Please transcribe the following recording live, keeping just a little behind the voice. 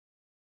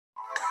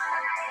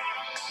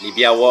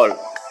Libya OIL,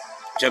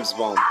 James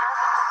Bond,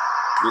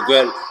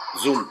 Google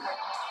Zoom,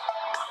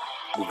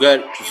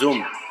 Google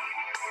Zoom,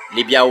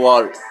 Libya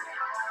OIL,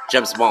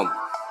 James Bond.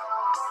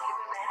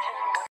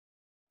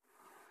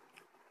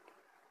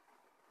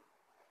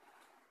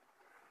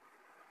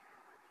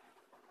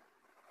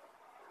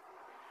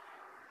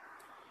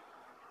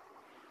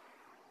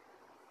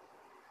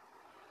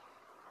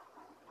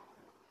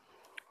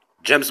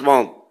 James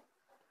Bond,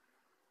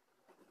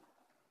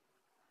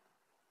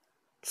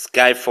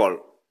 Skyfall,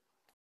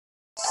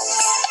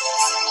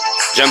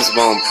 James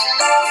Bond,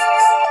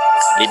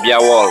 Libya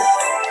OIL,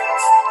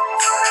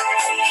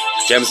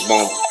 James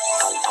Bond,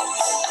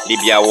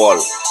 Libya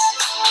OIL.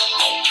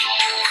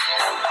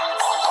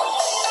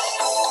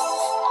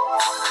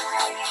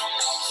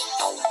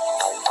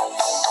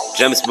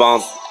 James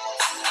Bond,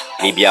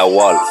 Libya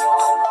OIL,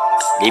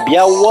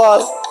 Libya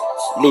OIL,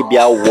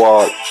 Libya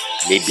OIL,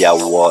 Libya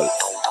OIL.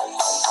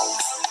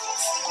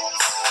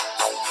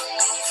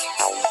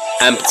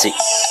 Empty,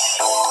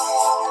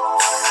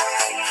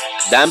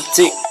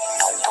 empty,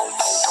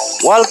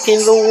 walk in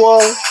the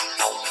wall.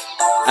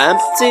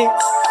 Empty,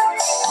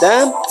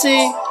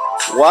 empty,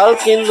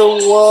 walk in the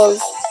wall.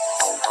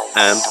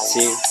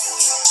 Empty,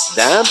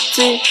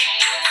 empty,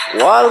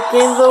 walk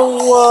in the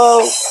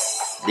wall.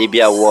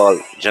 Libya OIL,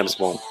 James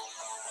Bond.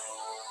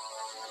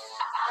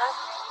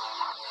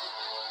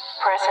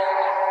 Present,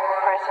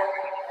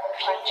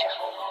 future.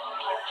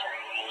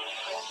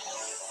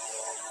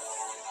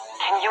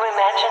 Can you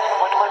imagine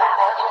what will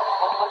happen?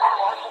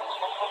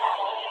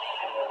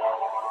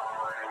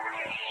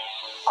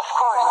 Of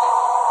course,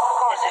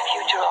 there's a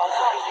future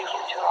also for you.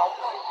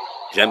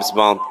 James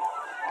Bond,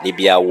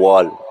 Libya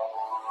OIL.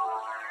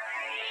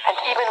 And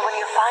even when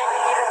you find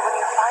it,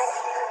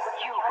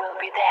 you will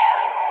be there.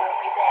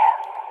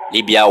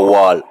 Libya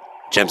OIL,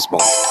 James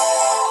Bond.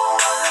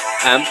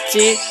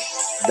 Empty,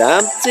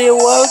 empty,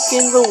 walk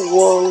in the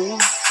wall.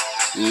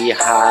 He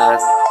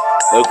has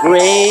a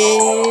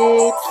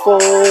great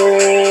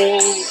fall.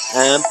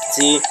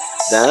 Empty,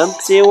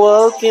 empty,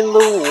 walk in the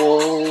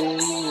wall.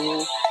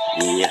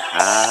 He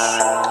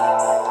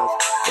has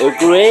a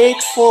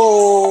great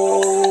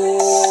fall.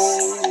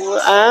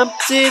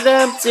 Empty,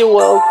 empty,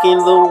 walk in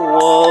the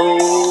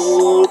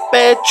wall.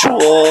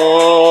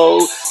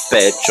 Petrol,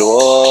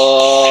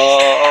 petrol.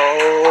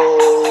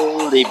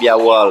 Libya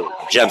OIL,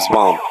 James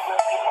Bond.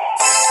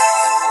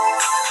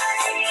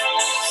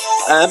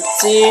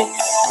 Empty,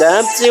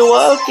 empty,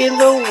 walk in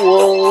the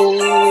wall.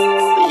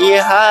 He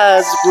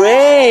has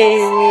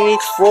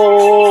great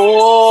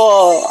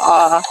fall.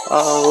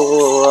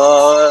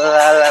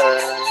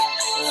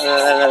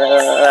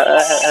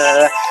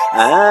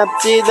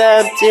 Empty,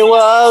 empty,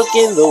 walk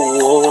in the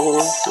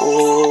wall.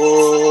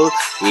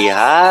 He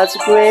has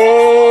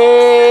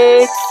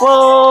great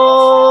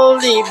fall.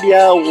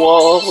 Libya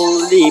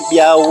OIL,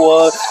 Libya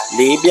OIL,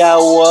 Libya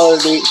OIL,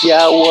 Libya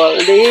OIL,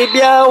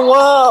 Libya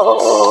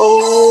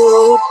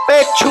OIL.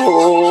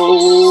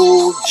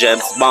 Petrol,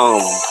 James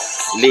Bond.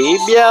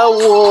 Libya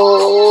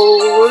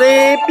OIL,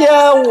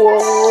 Libya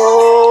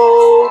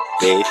OIL.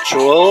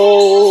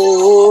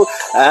 Petrol,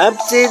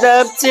 empty,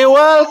 empty,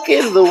 walk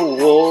in the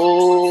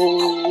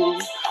wall.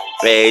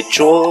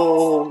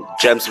 Petrol,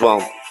 James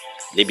Bond,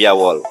 Libya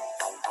OIL.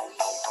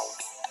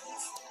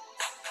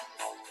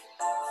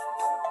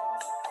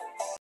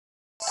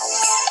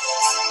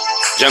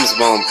 James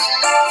Bond,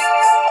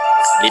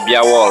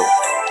 Libya OIL.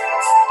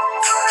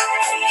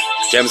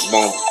 James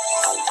Bond,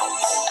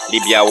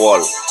 Libya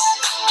OIL.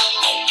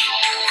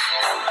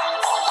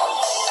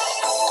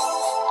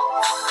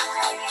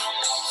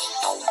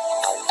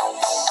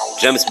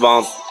 James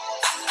Bond,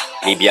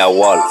 Libya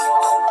OIL.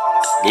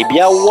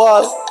 Libya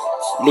OIL,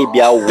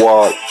 Libya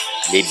OIL,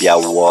 Libya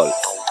OIL.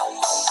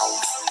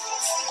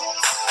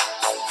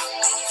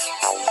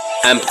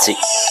 Empty,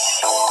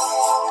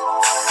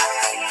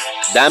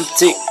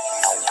 empty,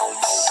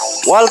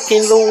 walk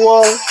in the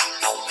wall.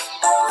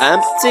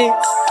 Empty,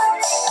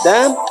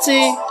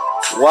 empty,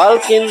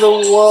 walk in the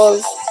wall.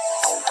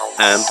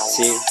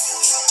 Empty,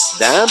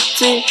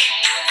 empty,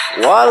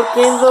 walk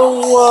in the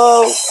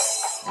wall.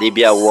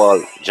 Libya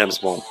OIL, James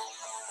Bond.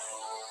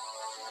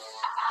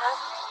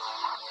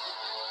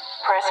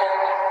 Present,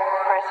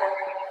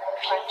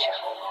 future.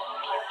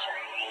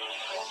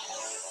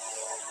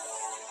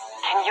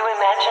 Can you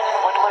imagine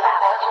what will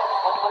happen?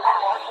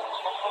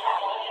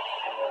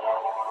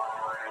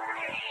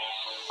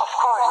 Of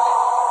course,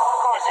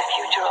 there's a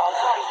future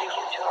also for you.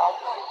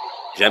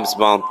 James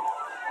Bond,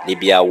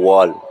 Libya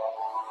OIL.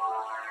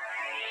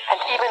 And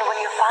even when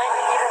you find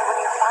it,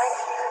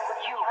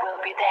 you will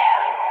be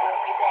there.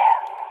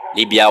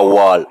 Libya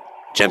OIL,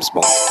 James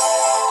Bond.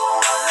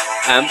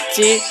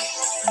 Empty,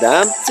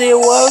 empty,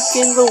 walk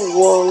in the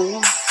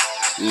wall.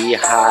 He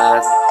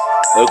has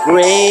a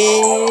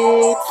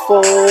great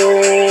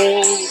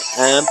fall.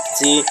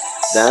 Empty,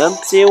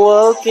 empty,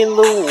 walk in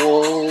the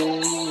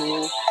wall.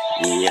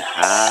 He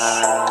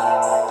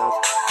has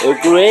a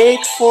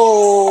great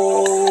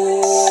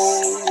fall.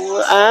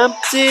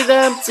 Empty,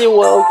 empty,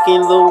 walk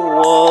in the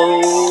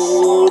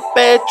wall.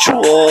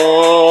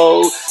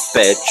 Petrol,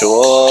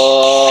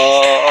 petrol.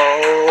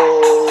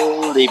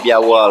 Libya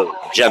OIL,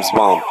 James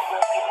Bond.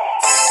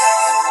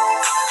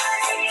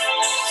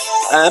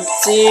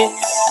 Empty,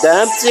 the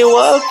empty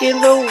walk in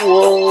the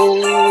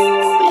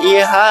wall. He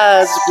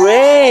has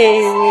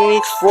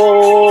great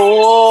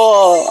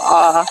fall.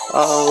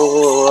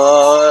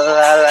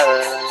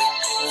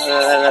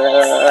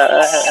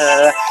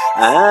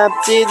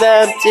 Empty, the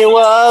empty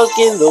walk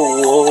in the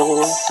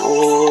wall.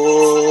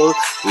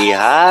 He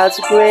has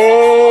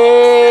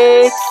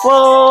great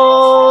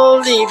fall.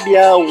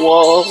 Libya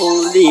wall,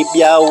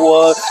 Libya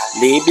wall,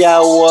 Libya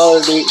wall,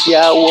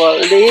 Libya wall,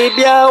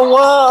 Libya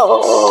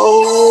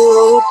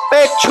wall.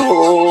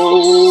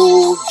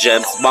 Petrol,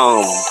 James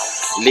Bond.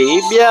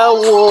 Libya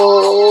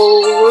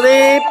wall,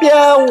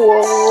 Libya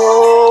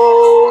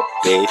wall.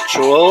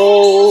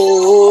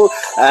 Petrol,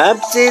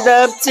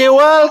 empty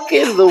walk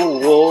in the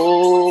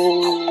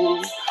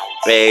wall.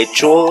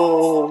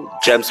 Petrol,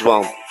 James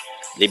Bond,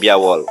 Libya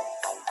wall.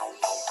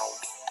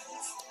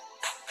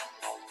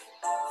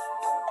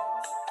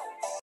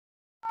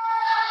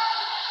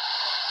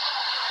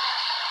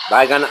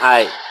 Bygone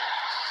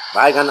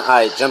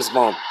eye, James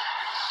Bond.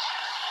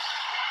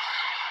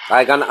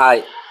 Bygone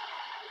eye.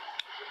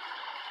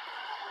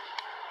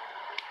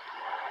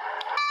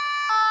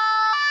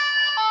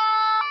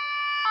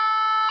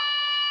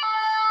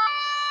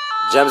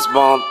 James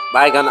Bond,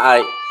 bygone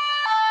eye.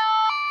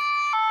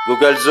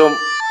 Google Zoom.